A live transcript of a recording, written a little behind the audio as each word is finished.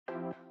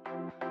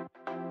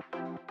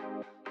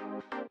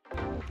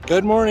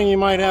Good morning. You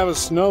might have a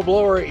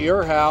snowblower at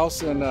your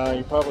house, and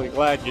you're probably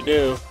glad you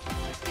do.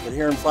 But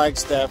here in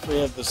Flagstaff, we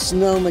have the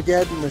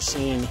Sno-Go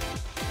Machine.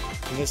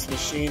 And this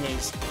machine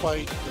is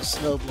quite the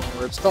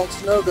snowblower. It's called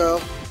Sno-Go.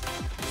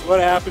 So what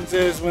happens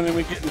is when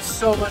we get in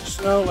so much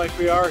snow like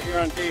we are here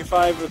on day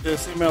 5 of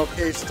this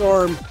MLK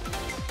storm,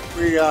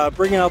 we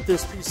bring out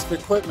this piece of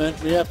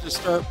equipment. We have to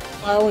start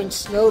plowing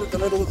snow to the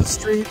middle of the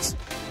streets,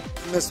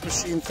 and this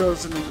machine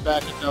throws it in the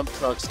back of dump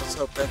trucks. Let's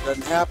hope that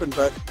doesn't happen,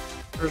 but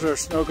here's our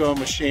Sno-Go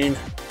Machine.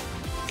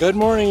 Good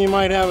morning. You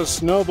might have a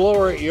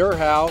snowblower at your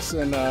house,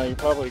 and you're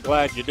probably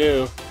glad you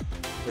do.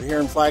 But here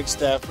in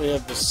Flagstaff, we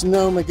have the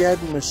Sno-Go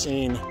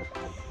Machine.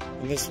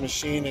 And this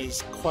machine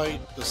is quite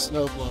the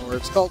snowblower.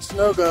 It's called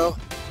Sno-Go.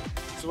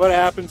 So what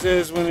happens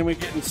is when we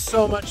get in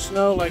so much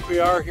snow like we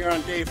are here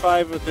on day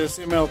 5 of this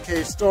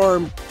MLK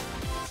storm,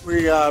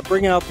 we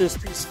bring out this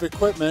piece of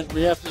equipment.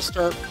 We have to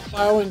start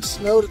plowing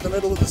snow to the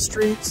middle of the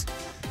streets,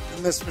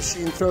 and this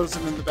machine throws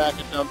them in the back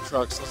of dump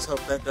trucks. Let's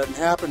hope that doesn't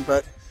happen,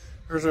 but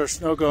here's our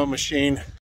Sno-Go Machine.